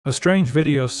A strange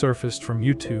video surfaced from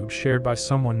YouTube shared by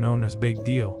someone known as Big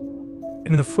Deal.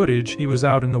 In the footage, he was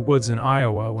out in the woods in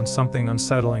Iowa when something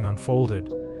unsettling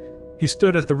unfolded. He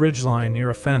stood at the ridgeline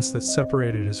near a fence that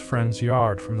separated his friend's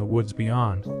yard from the woods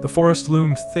beyond. The forest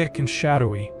loomed thick and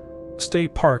shadowy, a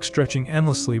state park stretching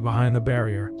endlessly behind the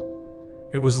barrier.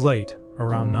 It was late,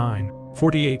 around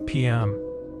 9:48 p.m.,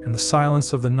 and the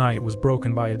silence of the night was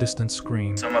broken by a distant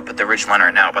scream. So I'm up at the ridge line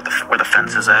right now, about where the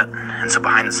fence is at. And so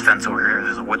behind this fence over here,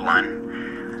 there's a wood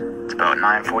line. It's about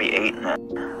 9:48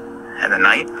 in the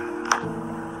night.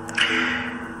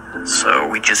 So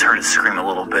we just heard it scream a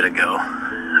little bit ago.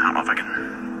 I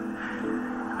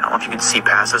don't know if you can see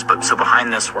past this, but so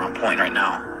behind this where I'm pointing right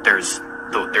now, there's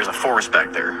a forest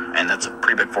back there, and that's a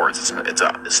pretty big forest. It's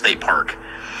a state park.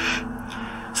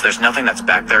 So there's nothing that's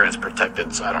back there that's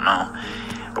protected, so I don't know.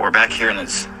 But we're back here, and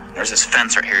there's this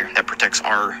fence right here that protects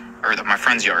my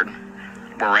friend's yard,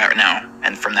 where we're at right now.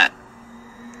 And from that,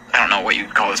 I don't know what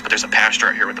you'd call this, but there's a pasture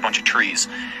right here with a bunch of trees.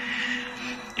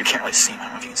 You can't really see them. I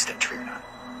don't know if you can see that tree or not.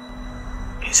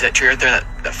 Can you see that tree right there,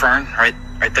 that fern, right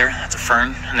there? That's a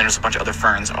fern, and then there's a bunch of other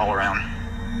ferns all around.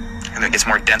 And it gets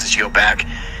more dense as you go back.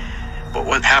 But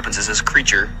what happens is this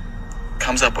creature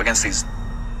comes up against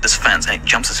this fence, and it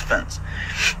jumps this fence.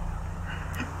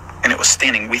 And it was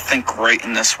standing, we think, right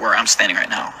in this where I'm standing right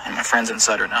now. And my friend's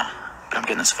inside right now. But I'm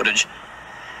getting this footage.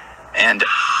 And did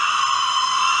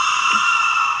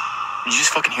you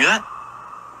just fucking hear that?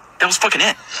 That was fucking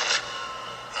it.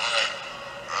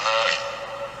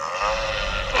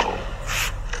 Oh.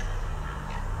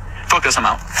 Fuck this, I'm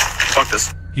out. Fuck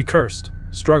this. He cursed,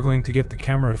 struggling to get the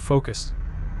camera to focus,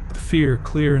 the fear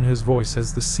clear in his voice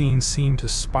as the scene seemed to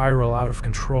spiral out of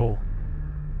control.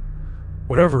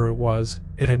 Whatever it was,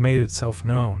 it had made itself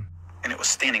known. And it was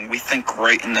standing, we think,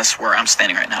 right in this where I'm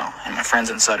standing right now. And my friend's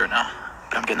inside right now.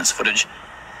 But I'm getting this footage.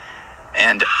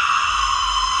 And did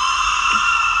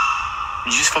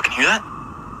you just fucking hear that?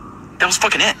 That was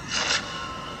fucking it.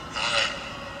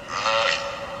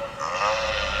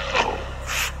 Oh.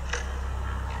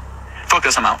 Fuck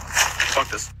this, I'm out. Fuck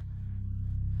this.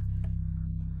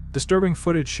 Disturbing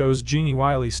footage shows Jeannie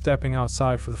Wiley stepping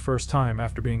outside for the first time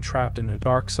after being trapped in a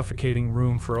dark, suffocating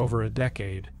room for over a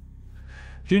decade.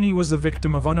 Jeannie was the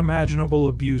victim of unimaginable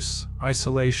abuse,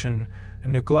 isolation,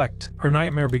 and neglect. Her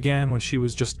nightmare began when she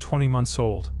was just 20 months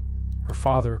old. Her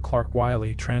father, Clark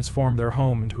Wiley, transformed their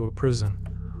home into a prison,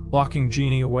 locking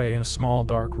Jeannie away in a small,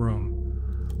 dark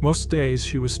room. Most days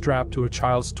she was strapped to a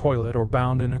child's toilet or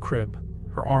bound in a crib,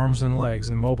 her arms and legs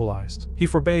immobilized. He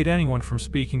forbade anyone from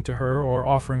speaking to her or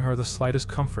offering her the slightest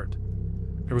comfort.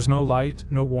 There was no light,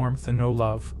 no warmth, and no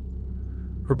love.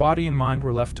 Her body and mind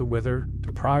were left to wither,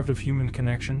 deprived of human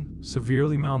connection,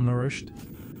 severely malnourished,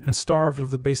 and starved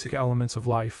of the basic elements of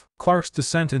life. Clark's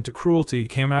descent into cruelty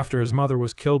came after his mother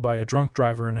was killed by a drunk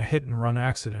driver in a hit-and-run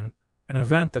accident, an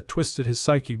event that twisted his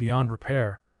psyche beyond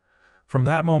repair. From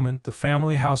that moment, the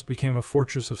family house became a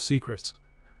fortress of secrets.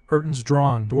 Curtains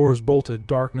drawn, doors bolted,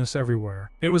 darkness everywhere.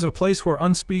 It was a place where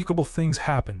unspeakable things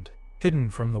happened, hidden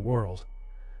from the world.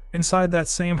 Inside that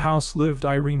same house lived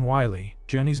Irene Wiley,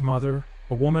 Jenny's mother,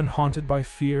 a woman haunted by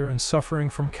fear and suffering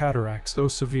from cataracts so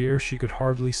severe she could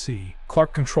hardly see.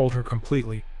 Clark controlled her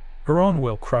completely, her own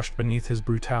will crushed beneath his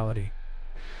brutality.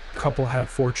 The couple had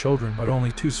 4 children, but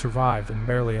only 2 survived, and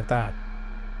barely at that.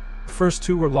 The first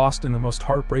 2 were lost in the most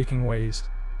heartbreaking ways.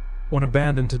 One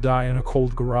abandoned to die in a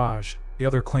cold garage, the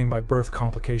other claimed by birth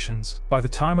complications. By the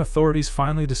time authorities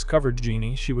finally discovered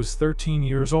Jeannie, she was 13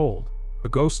 years old, a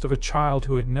ghost of a child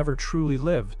who had never truly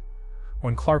lived.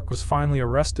 When Clark was finally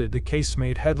arrested, the case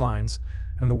made headlines,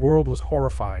 and the world was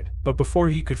horrified. But before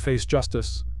he could face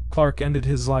justice, Clark ended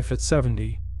his life at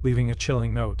 70, leaving a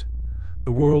chilling note.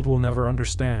 The world will never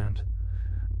understand.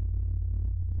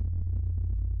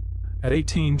 At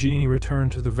 18, Jeannie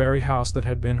returned to the very house that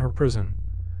had been her prison.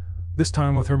 This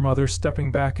time with her mother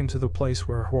stepping back into the place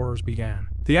where horrors began.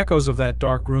 The echoes of that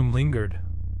dark room lingered,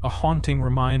 a haunting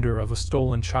reminder of a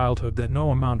stolen childhood that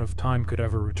no amount of time could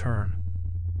ever return.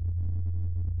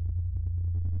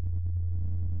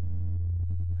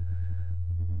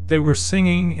 They were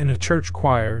singing in a church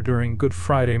choir during Good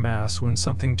Friday Mass when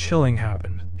something chilling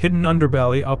happened. Hidden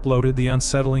Underbelly uploaded the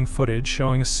unsettling footage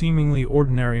showing a seemingly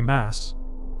ordinary Mass,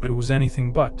 but it was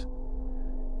anything but.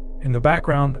 In the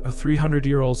background, a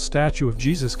 300-year-old statue of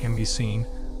Jesus can be seen,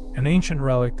 an ancient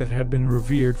relic that had been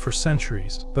revered for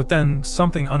centuries. But then,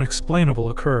 something unexplainable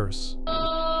occurs.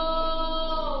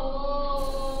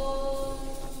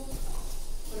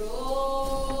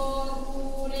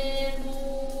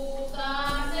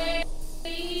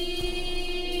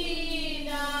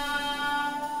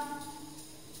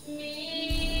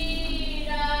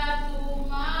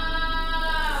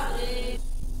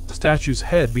 statue's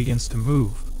head begins to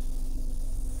move.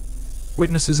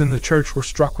 Witnesses in the church were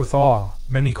struck with awe,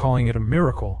 many calling it a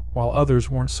miracle, while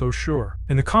others weren't so sure.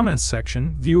 In the comments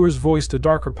section, viewers voiced a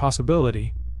darker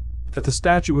possibility, that the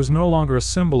statue was no longer a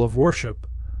symbol of worship,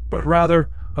 but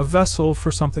rather a vessel for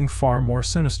something far more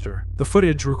sinister. The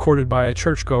footage recorded by a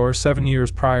churchgoer 7 years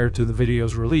prior to the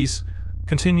video's release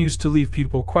continues to leave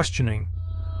people questioning,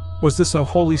 was this a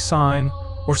holy sign,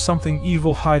 or something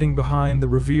evil hiding behind the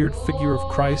revered figure of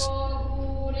Christ?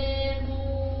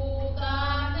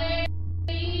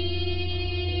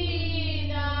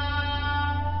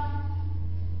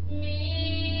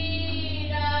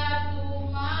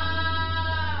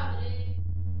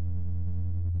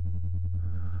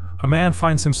 A man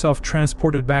finds himself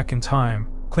transported back in time,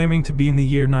 claiming to be in the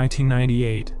year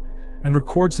 1998, and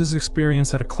records his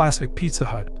experience at a classic Pizza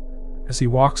Hut. As he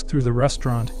walks through the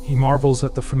restaurant, he marvels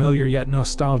at the familiar yet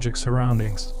nostalgic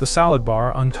surroundings. The salad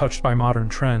bar, untouched by modern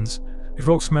trends,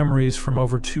 evokes memories from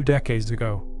over 2 decades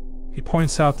ago. He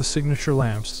points out the signature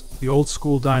lamps, the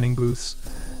old-school dining booths,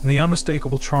 and the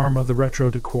unmistakable charm of the retro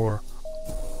decor.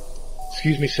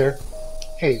 Excuse me, sir.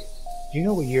 Hey, do you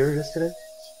know what year it is today?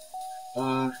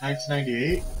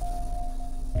 1998?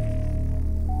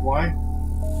 Why?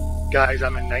 Guys,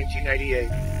 I'm in 1998.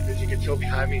 As you can tell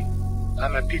behind me,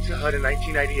 I'm at Pizza Hut in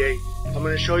 1998. I'm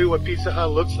gonna show you what Pizza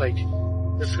Hut looks like.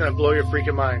 This is gonna blow your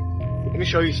freaking mind. Let me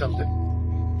show you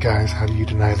something. Guys, how do you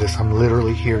deny this? I'm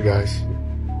literally here, guys.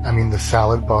 I mean, the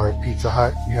salad bar at Pizza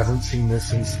Hut. You haven't seen this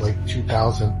since like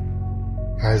 2000.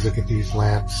 Guys, look at these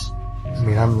lamps. I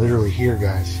mean, I'm literally here,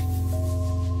 guys.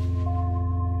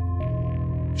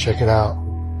 Check it out.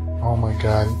 Oh my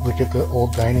god, look at the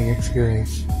old dining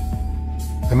experience.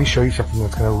 Let me show you something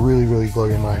that's gonna really blow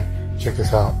your mind. Check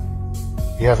this out.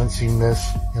 You haven't seen this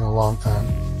in a long time.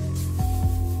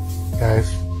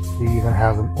 Guys, we even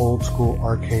have an old school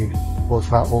arcade. Well, it's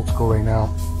not old school right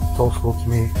now. It's old school to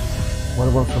me. One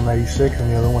of them's from 96 and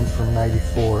the other one's from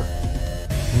 94.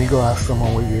 Let me go ask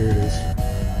someone what year it is.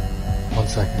 1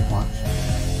 second, watch.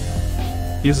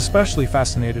 He is especially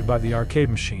fascinated by the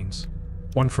arcade machines.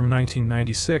 One from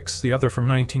 1996, the other from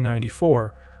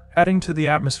 1994, adding to the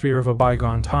atmosphere of a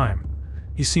bygone time.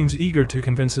 He seems eager to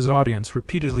convince his audience,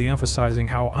 repeatedly emphasizing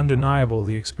how undeniable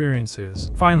the experience is.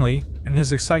 Finally, in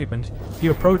his excitement, he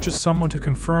approaches someone to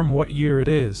confirm what year it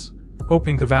is,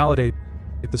 hoping to validate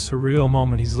the surreal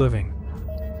moment he's living.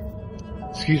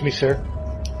 Excuse me, sir.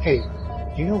 Hey,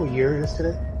 do you know what year it is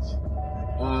today?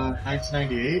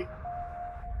 1998?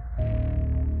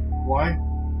 Why?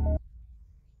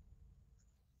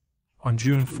 On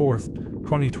June 4th,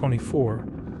 2024,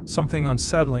 something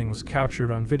unsettling was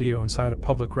captured on video inside a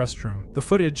public restroom. The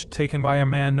footage, taken by a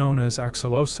man known as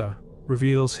Axelosa,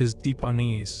 reveals his deep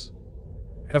unease,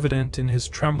 evident in his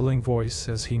trembling voice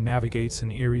as he navigates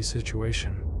an eerie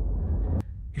situation.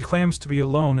 He claims to be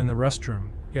alone in the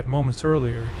restroom, yet moments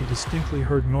earlier he distinctly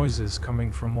heard noises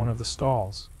coming from one of the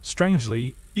stalls.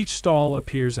 Strangely, each stall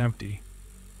appears empty.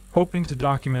 Hoping to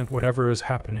document whatever is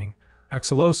happening,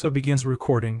 Axelosa begins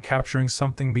recording, capturing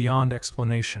something beyond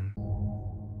explanation.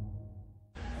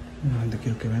 Donde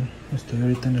quiero que vean, estoy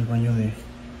ahorita en el baño de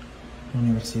la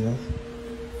universidad.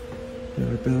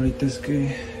 Pero el pedo ahorita es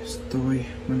que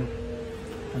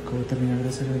acabo de terminar de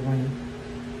hacer el baño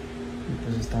y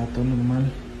pues estaba todo normal.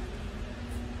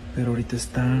 Pero ahorita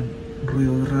están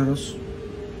ruidos raros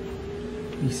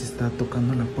y se está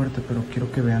tocando la puerta, pero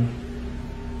quiero que vean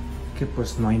que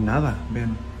pues no hay nada.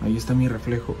 Vean, ahí está mi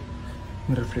reflejo,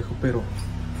 pero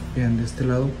vean de este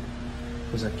lado,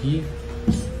 pues aquí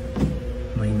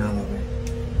no hay nada, vean.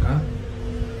 Acá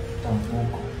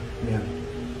tampoco, vean.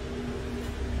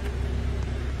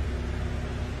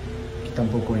 Aquí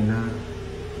tampoco hay nada.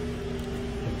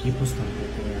 Aquí pues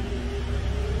tampoco, vean.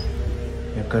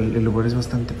 Y acá el lugar es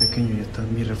bastante pequeño y está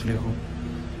mi reflejo.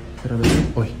 Pero a ver,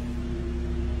 uy.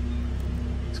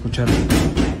 ¿Escucharon?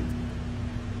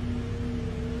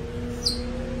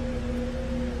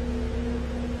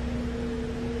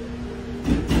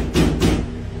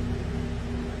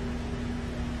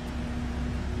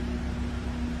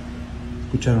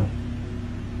 ¿Escucharon?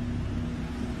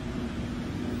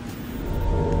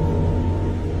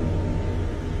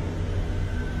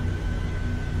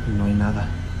 No hay nada.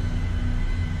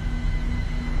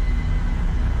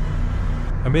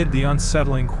 Amid the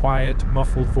unsettling quiet,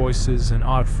 muffled voices and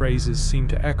odd phrases seem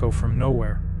to echo from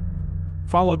nowhere,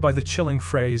 followed by the chilling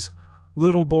phrase,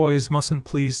 "Little boys mustn't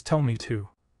please tell me to."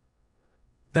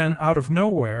 Then, out of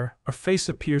nowhere, a face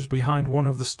appears behind one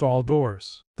of the stall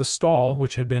doors. The stall,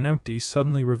 which had been empty,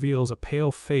 suddenly reveals a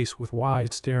pale face with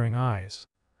wide, staring eyes.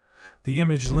 The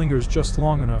image lingers just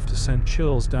long enough to send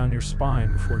chills down your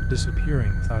spine before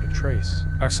disappearing without a trace.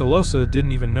 Axelosa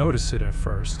didn't even notice it at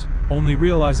first, only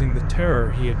realizing the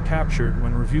terror he had captured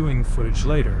when reviewing the footage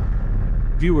later.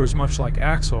 Viewers, much like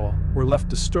Axel, were left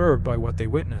disturbed by what they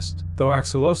witnessed. Though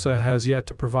Axelosa has yet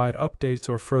to provide updates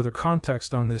or further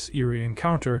context on this eerie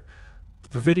encounter,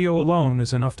 the video alone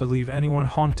is enough to leave anyone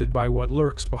haunted by what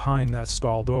lurks behind that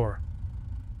stall door.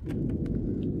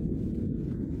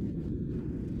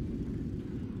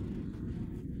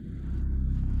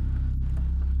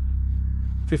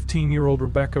 "15-year-old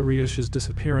Rebecca Riesch's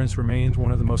disappearance remains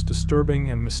one of the most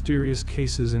disturbing and mysterious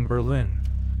cases in Berlin.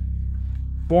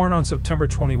 Born on September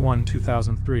 21,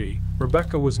 2003,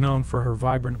 Rebecca was known for her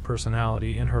vibrant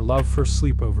personality and her love for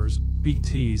sleepovers,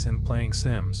 BTs, and playing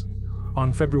Sims.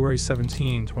 On February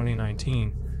 17,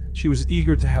 2019, she was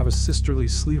eager to have a sisterly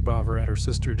sleepover at her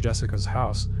sister Jessica's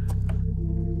house,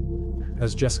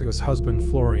 as Jessica's husband,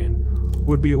 Florian,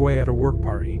 would be away at a work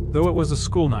party. Though it was a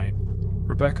school night,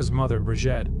 Rebecca's mother,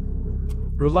 Brigitte,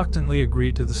 reluctantly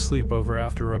agreed to the sleepover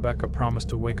after Rebecca promised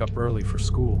to wake up early for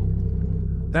school.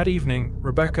 That evening,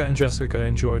 Rebecca and Jessica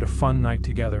enjoyed a fun night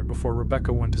together before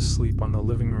Rebecca went to sleep on the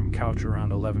living room couch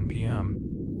around 11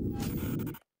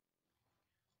 p.m.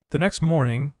 The next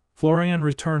morning, Florian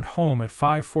returned home at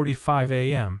 5:45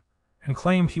 a.m. and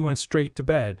claimed he went straight to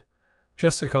bed.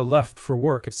 Jessica left for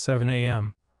work at 7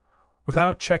 a.m.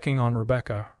 Without checking on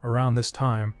Rebecca around this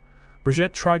time,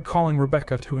 Brigitte tried calling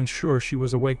Rebecca to ensure she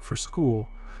was awake for school,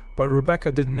 but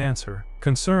Rebecca didn't answer.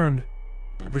 Concerned,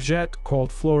 Brigitte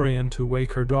called Florian to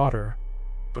wake her daughter,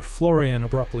 but Florian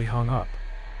abruptly hung up.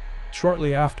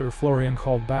 Shortly after, Florian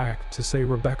called back to say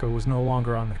Rebecca was no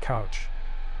longer on the couch.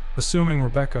 Assuming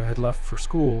Rebecca had left for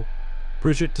school,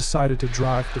 Brigitte decided to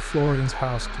drive to Florian's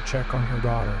house to check on her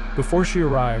daughter. Before she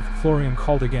arrived, Florian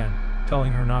called again,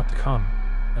 telling her not to come,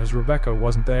 as Rebecca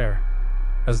wasn't there.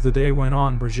 As the day went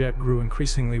on, Brigitte grew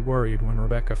increasingly worried when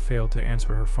Rebecca failed to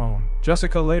answer her phone.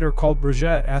 Jessica later called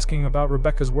Brigitte asking about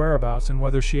Rebecca's whereabouts and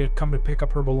whether she had come to pick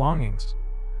up her belongings.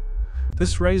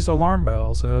 This raised alarm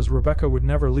bells, as Rebecca would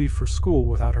never leave for school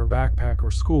without her backpack or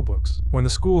school books. When the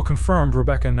school confirmed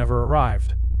Rebecca never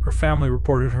arrived, her family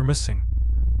reported her missing.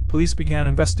 Police began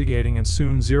investigating and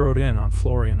soon zeroed in on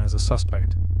Florian as a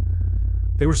suspect.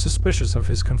 They were suspicious of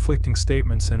his conflicting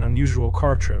statements and unusual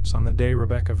car trips on the day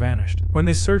Rebecca vanished. When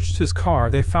they searched his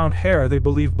car, they found hair they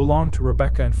believed belonged to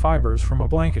Rebecca and fibers from a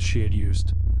blanket she had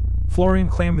used. Florian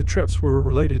claimed the trips were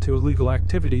related to illegal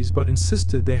activities but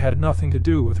insisted they had nothing to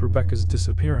do with Rebecca's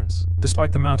disappearance.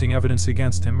 Despite the mounting evidence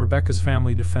against him, Rebecca's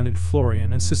family defended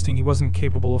Florian, insisting he wasn't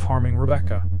capable of harming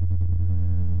Rebecca.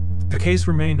 The case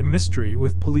remained a mystery,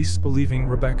 with police believing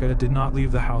Rebecca did not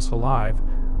leave the house alive,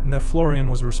 and that Florian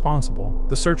was responsible.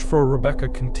 The search for Rebecca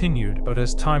continued, but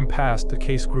as time passed, the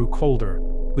case grew colder,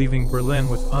 leaving Berlin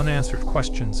with unanswered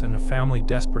questions and a family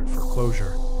desperate for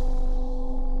closure.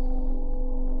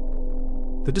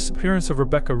 The disappearance of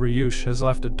Rebecca Riesch has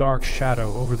left a dark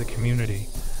shadow over the community,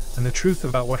 and the truth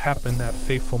about what happened that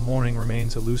fateful morning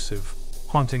remains elusive,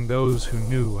 haunting those who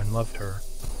knew and loved her.